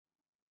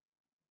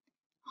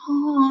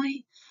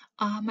Hi,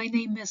 my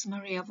name is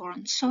Maria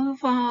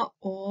Vorotsova,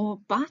 or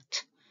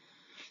Bat.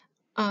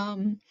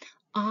 Um,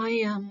 I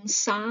am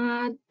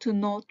sad to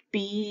not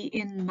be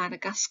in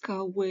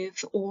Madagascar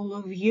with all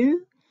of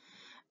you,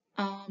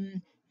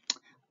 um,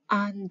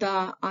 and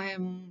I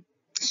am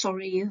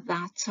sorry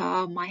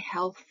that my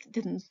health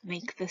didn't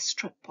make this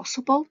trip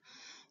possible.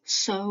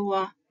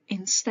 So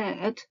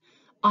instead,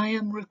 I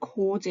am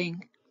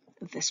recording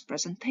this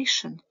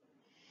presentation.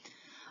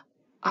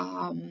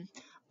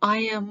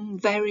 I am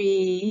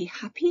very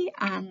happy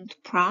and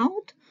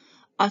proud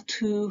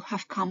to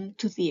have come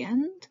to the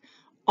end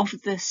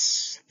of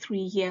this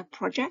 3-year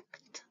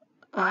project.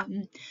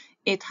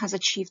 It has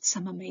achieved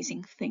some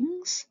amazing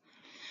things.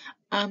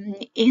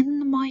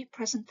 In my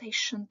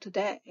presentation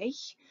today,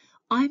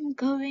 I'm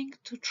going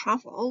to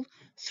travel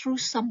through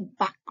some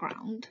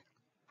background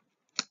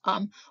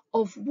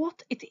of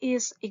what it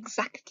is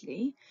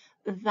exactly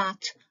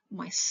that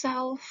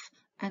myself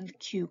and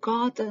Kew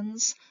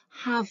Gardens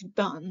have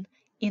done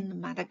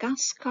in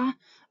Madagascar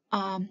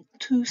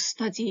to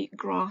study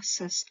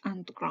grasses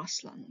and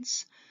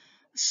grasslands.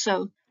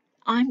 So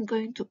I'm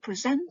going to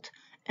present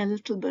a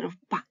little bit of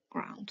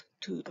background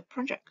to the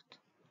project.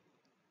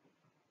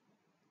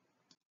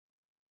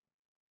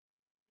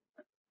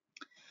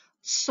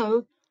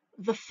 So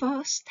the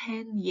first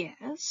 10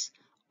 years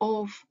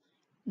of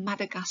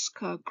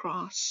Madagascar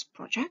Grass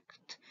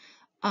Project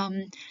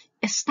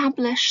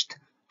established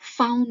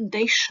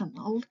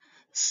foundational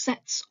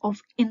sets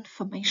of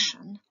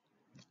information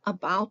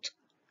about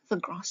the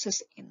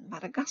grasses in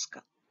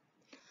Madagascar.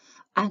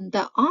 And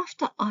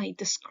after I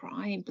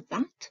describe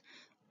that,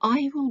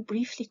 I will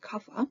briefly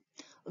cover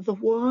the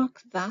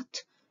work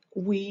that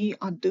we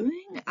are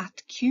doing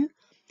at Kew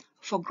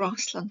for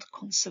grassland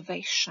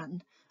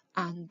conservation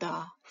and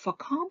for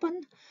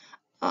carbon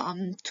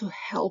to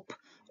help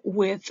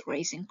with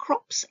raising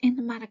crops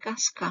in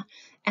Madagascar,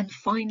 and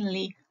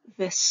finally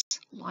this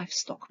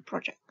livestock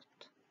project.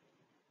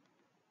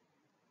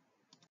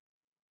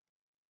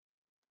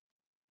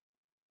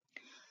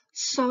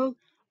 So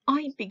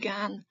I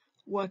began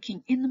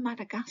working in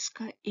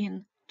Madagascar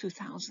in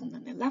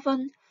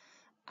 2011,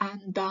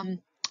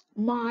 and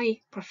my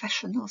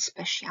professional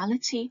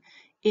speciality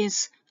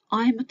is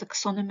I'm a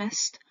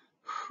taxonomist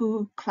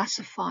who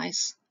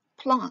classifies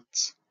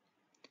plants.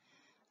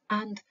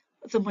 And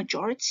the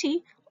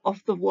majority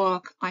of the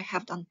work I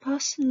have done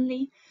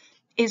personally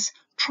is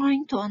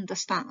trying to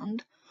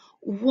understand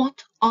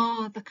what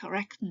are the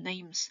correct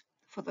names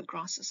for the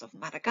grasses of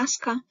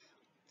Madagascar,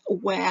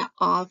 where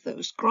are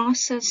those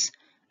grasses,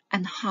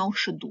 and how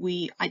should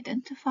we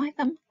identify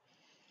them.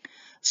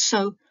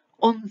 So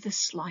on this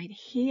slide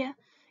here,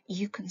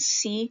 you can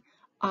see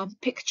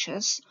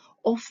pictures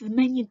of the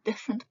many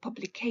different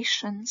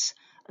publications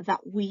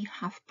that we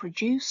have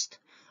produced,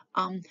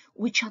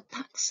 which are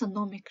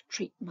taxonomic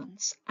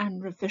treatments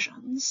and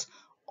revisions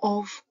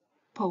of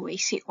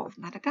Poaceae of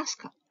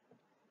Madagascar.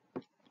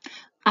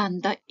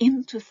 And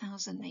in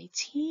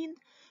 2018,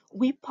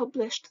 we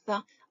published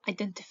the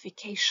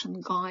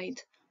Identification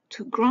Guide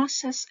to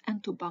Grasses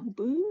and to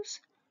Bamboos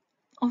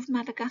of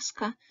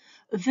Madagascar.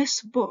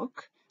 This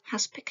book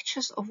has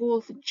pictures of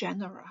all the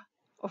genera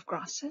of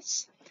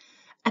grasses,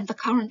 and the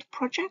current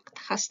project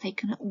has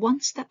taken it one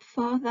step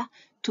further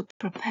to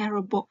prepare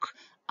a book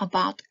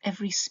about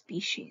every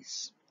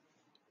species.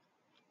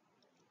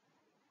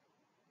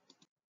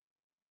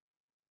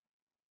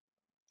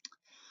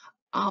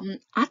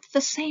 At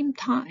the same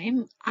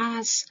time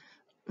as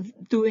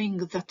doing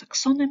the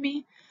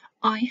taxonomy,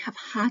 I have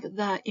had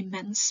the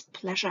immense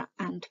pleasure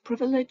and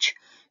privilege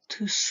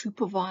to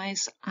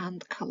supervise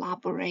and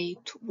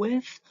collaborate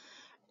with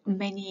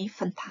many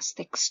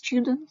fantastic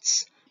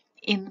students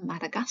in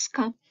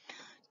Madagascar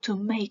to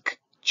make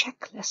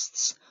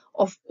checklists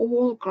of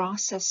all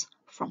grasses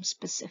from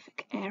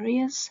specific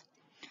areas.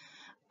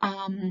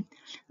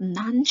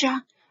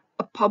 Nanja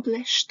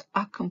published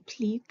a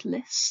complete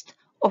list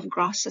of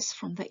grasses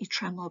from the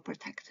Itremo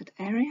protected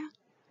area.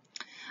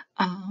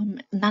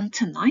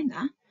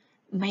 Nantenaina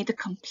made a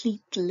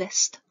complete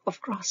list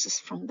of grasses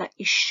from the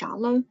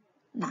Ishalo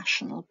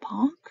National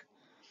Park.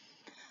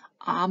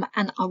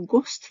 And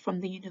August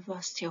from the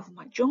University of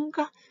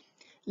Majunga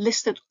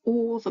listed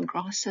all the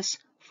grasses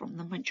from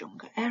the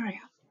Majunga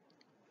area.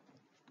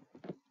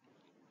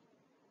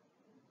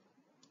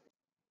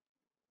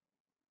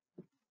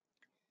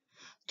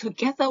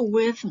 Together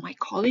with my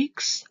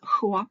colleagues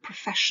who are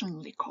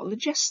professional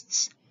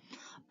ecologists,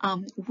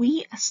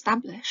 we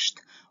established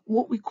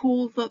what we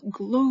call the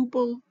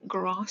Global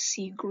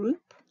Grassy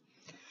Group.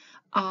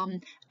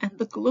 And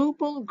the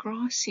Global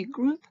Grassy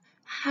Group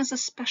has a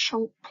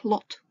special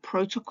plot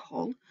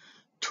protocol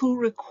to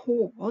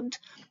record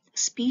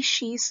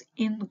species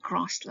in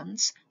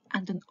grasslands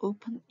and in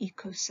open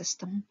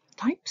ecosystem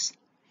types.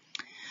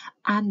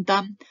 And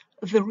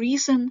the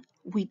reason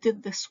we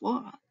did this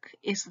work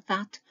is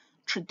that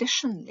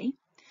traditionally,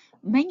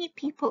 many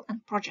people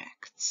and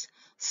projects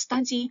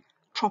study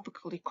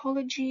tropical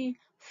ecology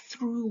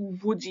through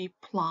woody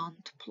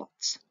plant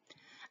plots.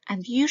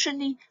 And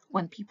usually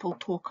when people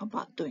talk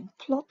about doing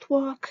plot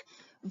work,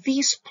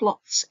 These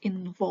plots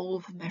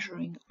involve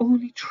measuring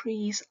only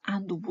trees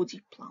and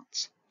woody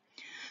plants.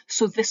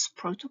 So this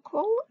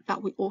protocol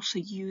that we also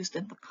used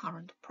in the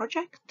current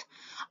project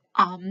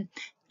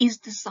is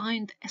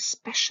designed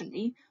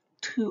especially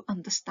to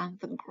understand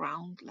the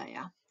ground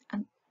layer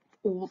and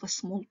all the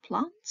small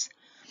plants.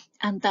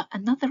 And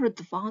another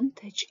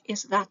advantage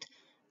is that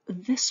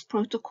this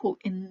protocol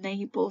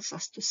enables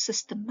us to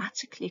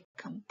systematically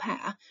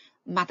compare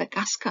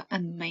Madagascar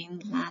and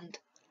mainland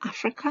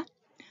Africa,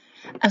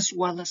 as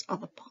well as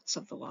other parts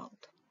of the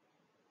world.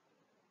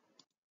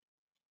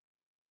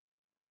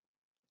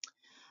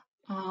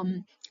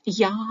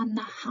 Jan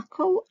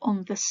Hackle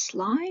on this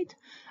slide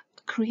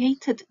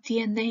created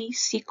DNA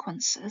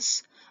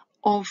sequences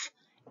of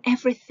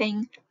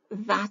everything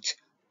that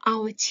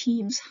our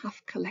teams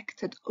have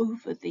collected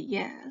over the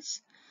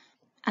years,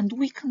 and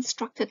we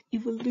constructed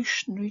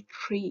evolutionary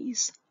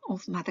trees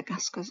of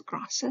Madagascar's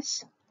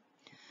grasses.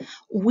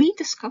 We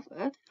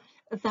discovered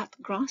that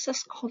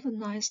grasses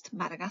colonized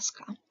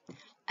Madagascar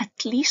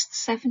at least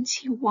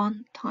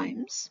 71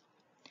 times,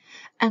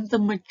 and the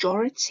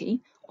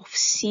majority of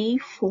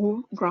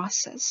C4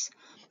 grasses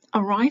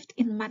arrived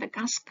in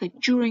Madagascar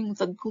during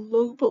the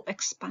global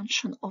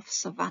expansion of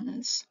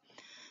savannas.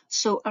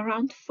 So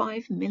around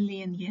 5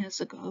 million years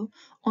ago,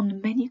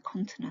 on many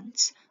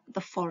continents,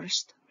 the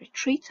forest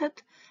retreated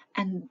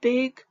and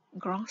big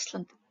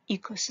grassland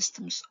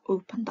ecosystems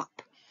opened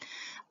up.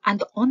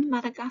 And on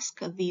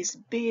Madagascar, these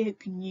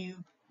big new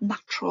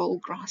natural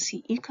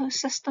grassy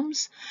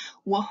ecosystems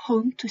were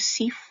home to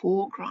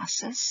C4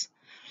 grasses.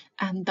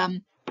 And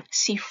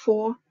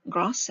C4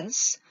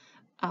 grasses,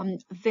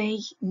 they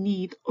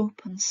need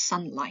open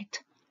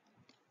sunlight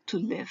to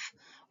live.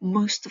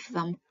 Most of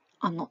them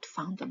are not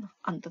found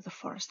under the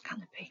forest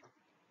canopy.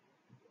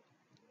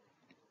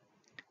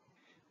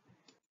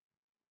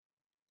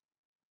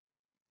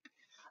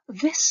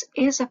 This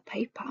is a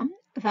paper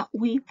that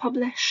we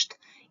published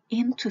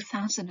in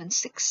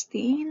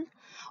 2016,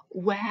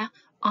 where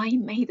I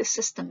made a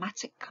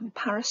systematic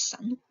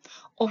comparison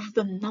of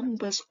the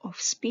numbers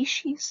of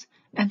species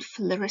and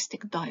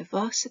phloristic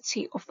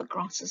diversity of the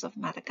grasses of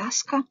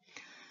Madagascar,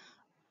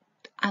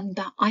 and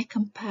I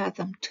compare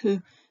them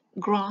to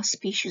grass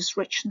species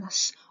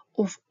richness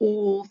of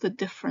all the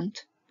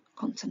different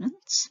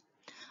continents.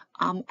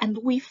 And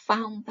we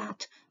found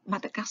that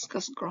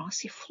Madagascar's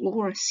grassy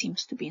flora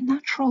seems to be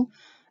natural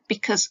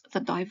because the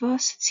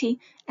diversity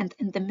and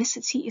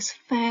endemicity is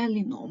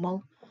fairly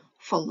normal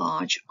for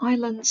large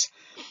islands,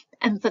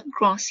 and that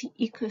grassy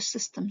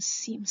ecosystems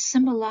seem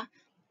similar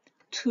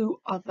to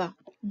other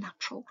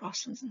natural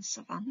grasslands and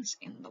savannas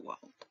in the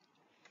world.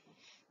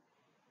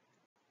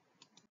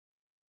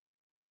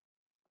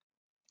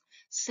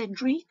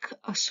 Cedric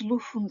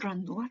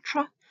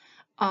Slufundran-Nuatra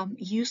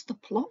used the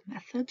plot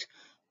method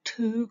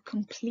to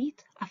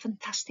complete a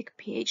fantastic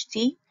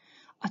PhD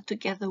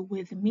together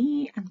with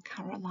me and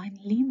Caroline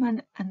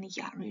Lehman and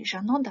Yari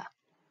Janoda.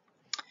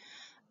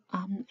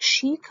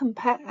 She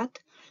compared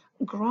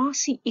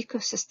grassy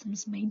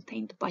ecosystems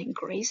maintained by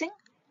grazing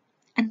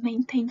and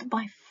maintained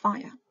by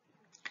fire.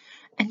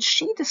 And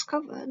she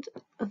discovered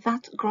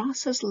that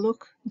grasses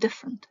look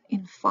different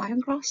in fire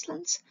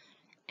grasslands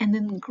and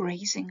in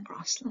grazing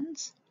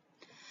grasslands.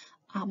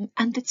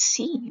 And it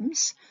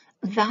seems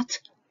that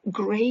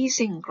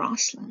grazing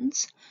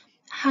grasslands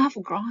have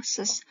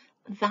grasses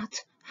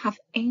that have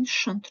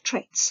ancient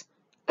traits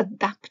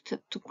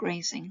adapted to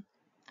grazing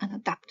and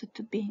adapted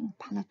to being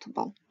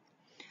palatable.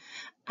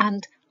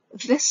 And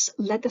this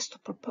led us to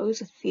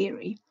propose a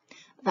theory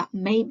that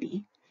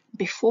maybe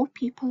before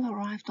people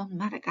arrived on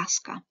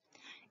Madagascar,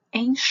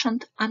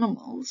 ancient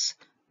animals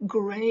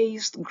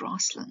grazed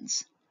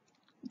grasslands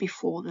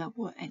before there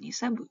were any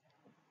zebu.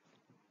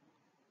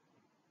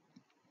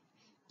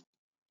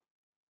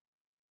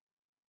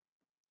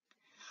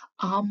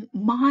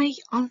 My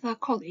other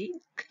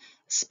colleague,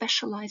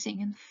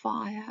 specializing in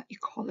fire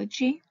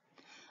ecology,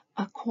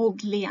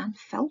 called Leanne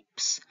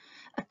Phelps,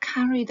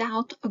 carried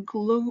out a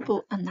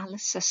global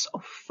analysis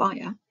of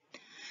fire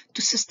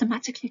to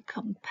systematically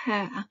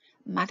compare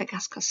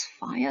Madagascar's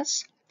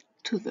fires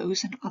to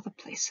those in other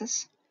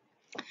places.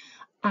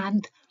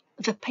 And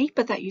the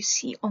paper that you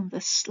see on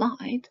this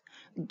slide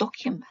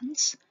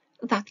documents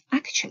that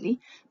actually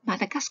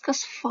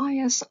Madagascar's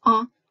fires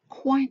are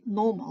quite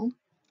normal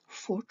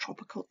for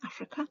tropical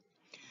Africa,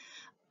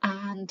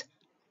 and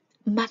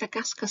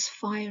Madagascar's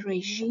fire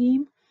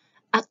regime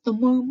at the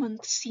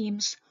moment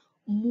seems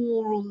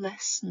more or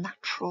less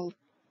natural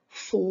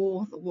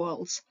for the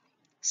world's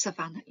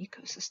savanna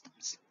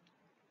ecosystems.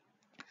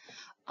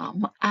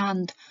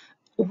 And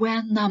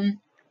when the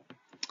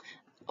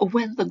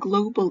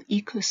global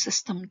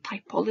ecosystem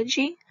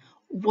typology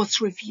was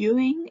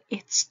reviewing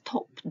its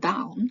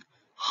top-down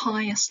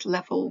highest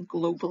level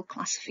global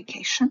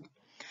classification,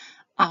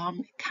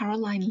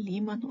 Caroline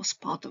Lehman was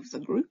part of the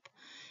group,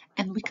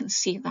 and we can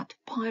see that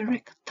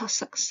pyrrhic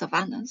tussock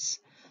savannas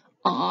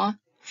are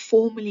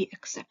formally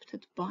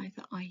accepted by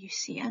the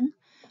IUCN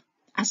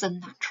as a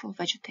natural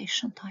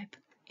vegetation type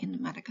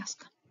in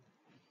Madagascar.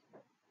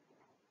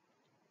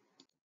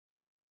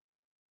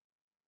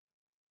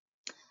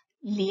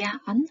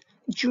 Lian,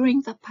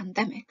 during the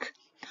pandemic,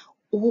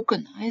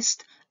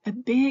 organized a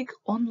big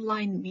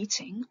online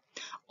meeting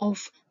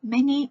of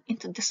many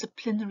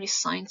interdisciplinary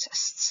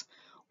scientists,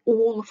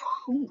 all of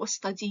whom were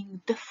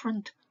studying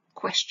different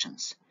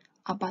questions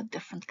about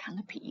different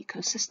canopy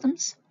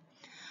ecosystems.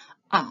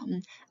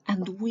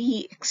 And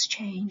we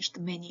exchanged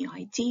many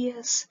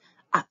ideas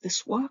at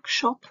this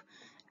workshop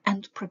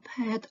and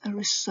prepared a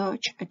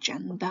research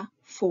agenda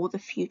for the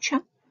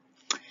future.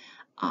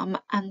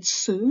 And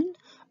soon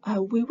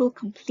we will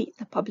complete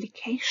the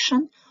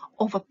publication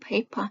of a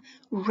paper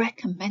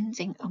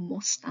recommending a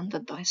more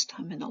standardized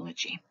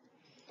terminology.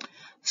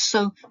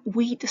 So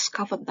we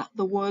discovered that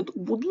the word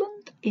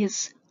woodland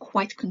is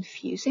quite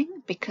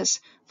confusing because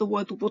the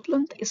word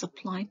woodland is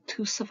applied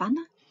to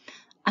savanna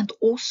and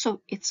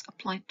also it's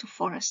applied to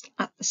forest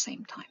at the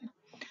same time.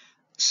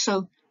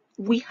 So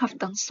we have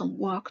done some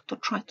work to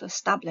try to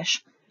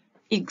establish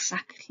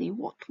exactly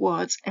what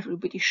words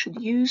everybody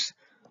should use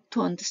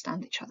to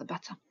understand each other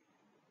better.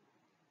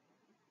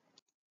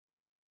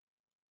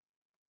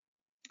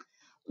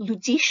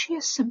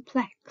 Lutetia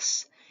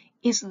simplex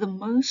is the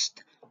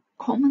most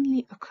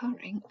commonly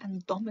occurring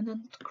and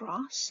dominant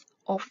grass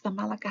of the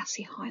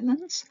Malagasy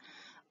highlands,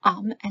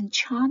 and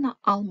Chana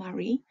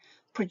Almari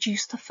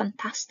produced a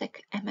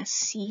fantastic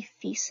MSc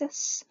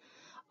thesis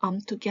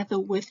together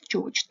with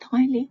George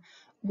Tiley,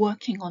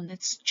 working on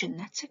its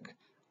genetic,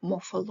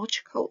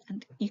 morphological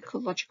and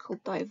ecological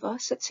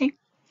diversity.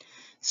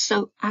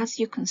 So as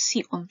you can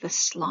see on this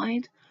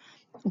slide,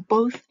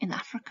 both in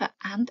Africa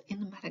and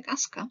in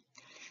Madagascar,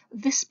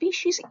 this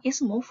species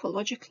is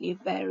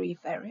morphologically very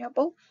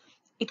variable.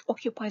 It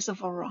occupies a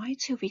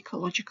variety of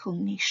ecological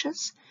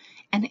niches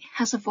and it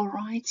has a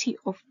variety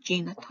of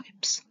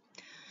genotypes.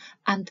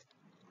 And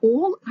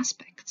all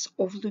aspects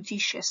of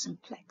Lutetia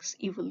simplex,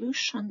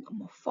 evolution,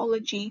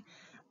 morphology,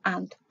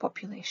 and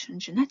population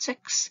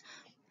genetics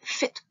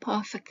fit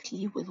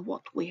perfectly with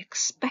what we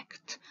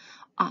expect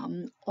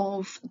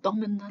of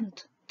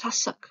dominant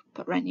tussock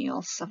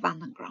perennial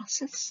savanna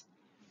grasses.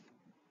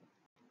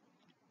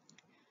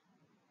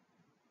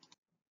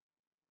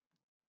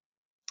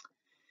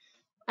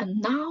 And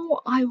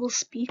now I will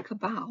speak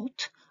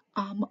about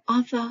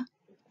other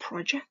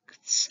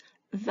projects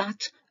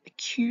that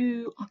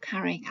Kew are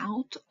carrying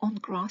out on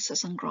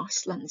grasses and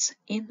grasslands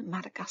in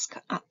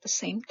Madagascar at the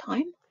same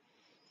time.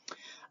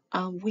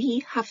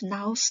 We have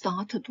now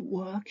started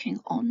working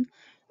on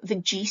the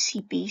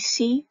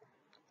GCBC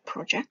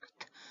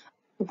project,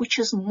 which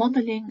is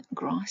modeling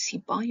grassy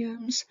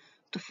biomes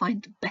to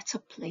find better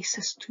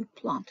places to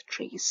plant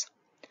trees.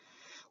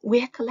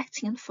 We are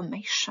collecting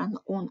information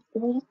on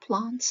all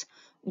plants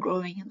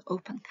growing in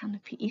open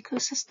canopy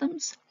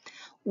ecosystems.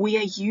 We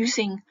are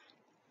using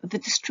the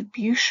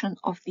distribution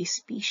of these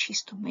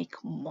species to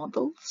make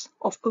models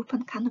of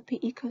open canopy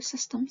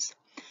ecosystems.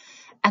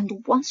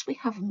 And once we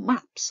have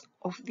maps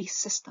of these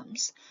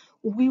systems,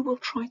 we will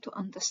try to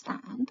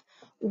understand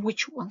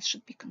which ones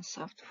should be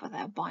conserved for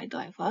their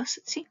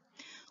biodiversity,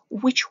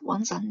 which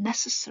ones are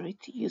necessary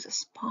to use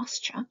as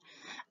pasture,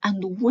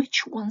 and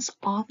which ones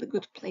are the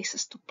good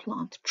places to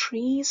plant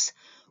trees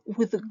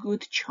with a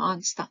good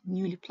chance that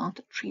newly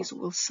planted trees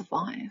will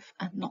survive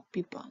and not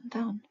be burned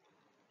down.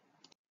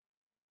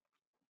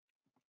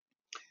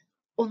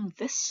 On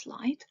this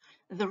slide,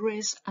 there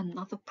is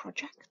another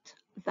project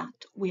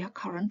that we are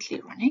currently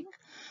running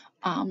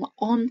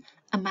on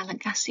a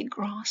Malagasy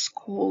grass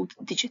called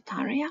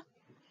Digitaria.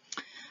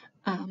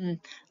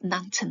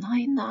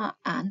 Nantinaina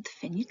and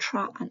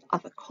Fenitra and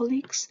other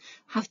colleagues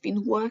have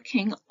been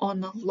working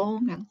on a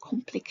long and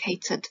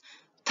complicated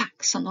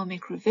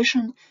taxonomic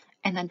revision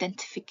and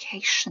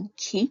identification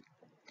key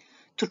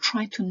to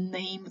try to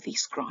name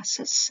these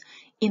grasses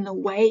in a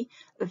way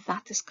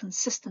that is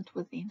consistent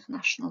with the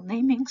international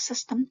naming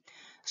system,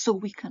 so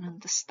we can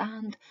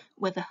understand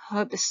whether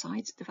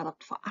herbicides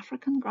developed for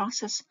African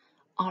grasses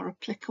are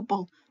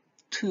applicable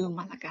to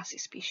Malagasy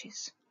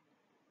species.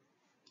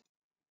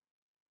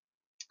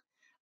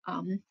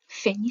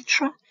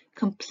 Fenitra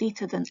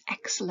completed an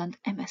excellent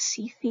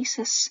MSc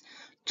thesis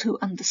to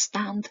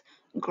understand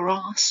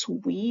grass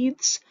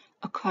weeds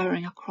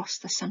occurring across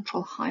the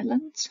Central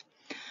Highlands,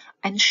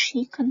 and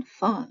she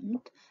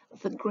confirmed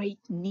the great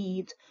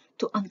need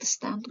to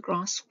understand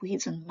grass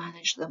weeds and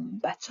manage them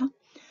better,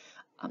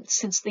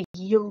 since the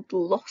yield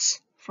loss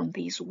from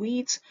these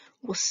weeds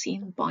was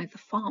seen by the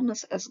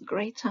farmers as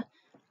greater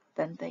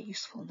than their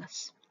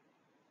usefulness.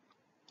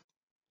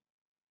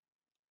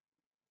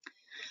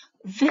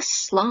 This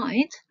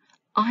slide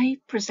I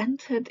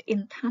presented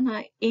in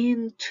Tana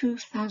in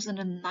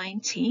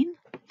 2019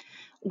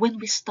 when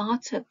we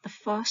started the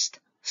first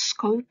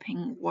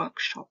scoping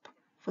workshop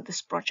for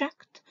this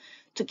project,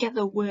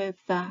 together with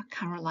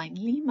Caroline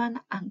Lehman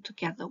and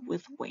together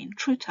with Wayne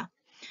Truter.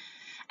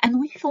 And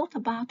we thought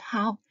about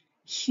how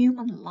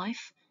human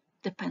life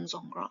depends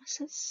on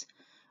grasses.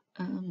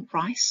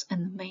 Rice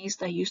and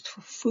maize are used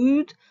for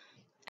food,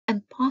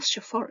 and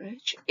pasture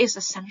forage is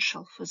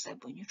essential for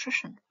zebu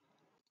nutrition.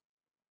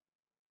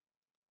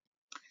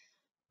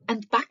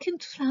 And back in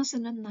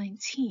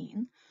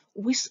 2019,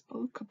 we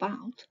spoke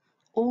about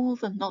all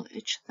the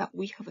knowledge that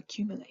we have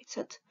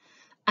accumulated,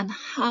 and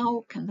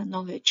how can the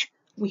knowledge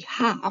we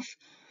have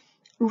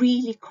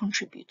really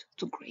contribute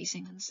to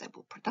grazing and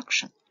zebu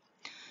production,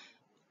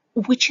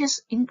 which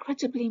is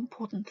incredibly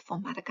important for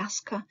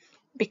Madagascar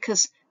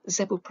because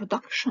zebu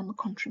production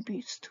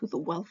contributes to the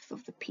wealth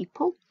of the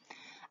people,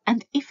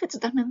 and if it's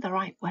done in the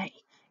right way,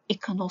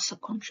 it can also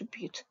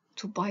contribute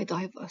to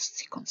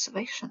biodiversity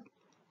conservation.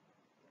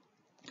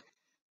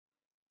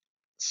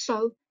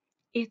 So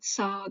it's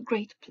a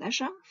great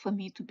pleasure for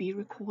me to be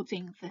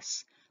recording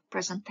this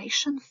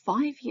presentation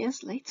 5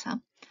 years later,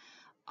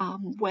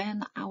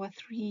 when our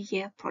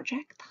 3-year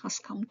project has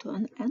come to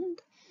an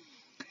end.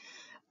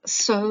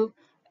 So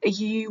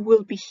you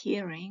will be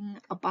hearing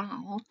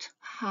about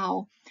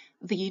how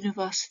the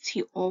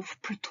University of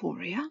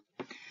Pretoria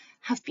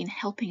have been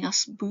helping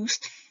us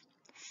boost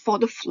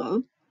fodder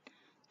flow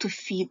to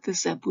feed the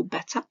zebu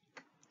better.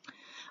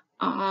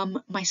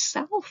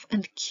 Myself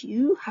and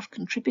Q have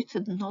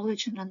contributed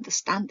knowledge and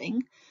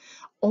understanding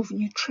of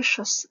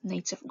nutritious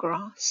native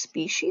grass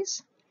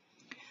species.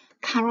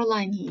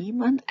 Caroline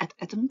Yeeman at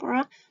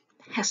Edinburgh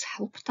has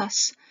helped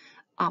us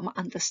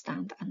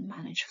understand and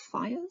manage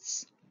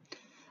fires.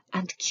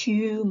 And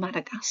Q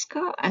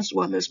Madagascar, as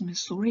well as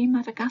Missouri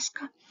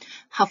Madagascar,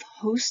 have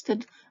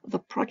hosted the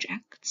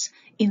projects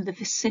in the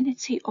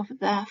vicinity of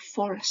their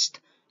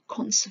forest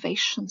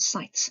conservation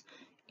sites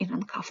in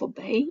Ankafo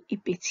Bay,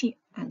 Ibiti,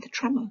 and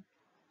Tremo.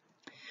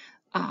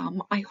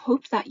 I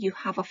hope that you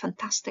have a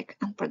fantastic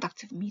and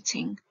productive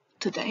meeting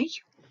today.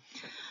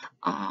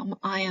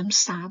 I am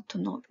sad to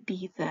not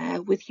be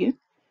there with you.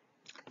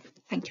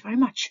 Thank you very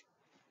much.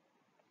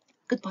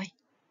 Goodbye.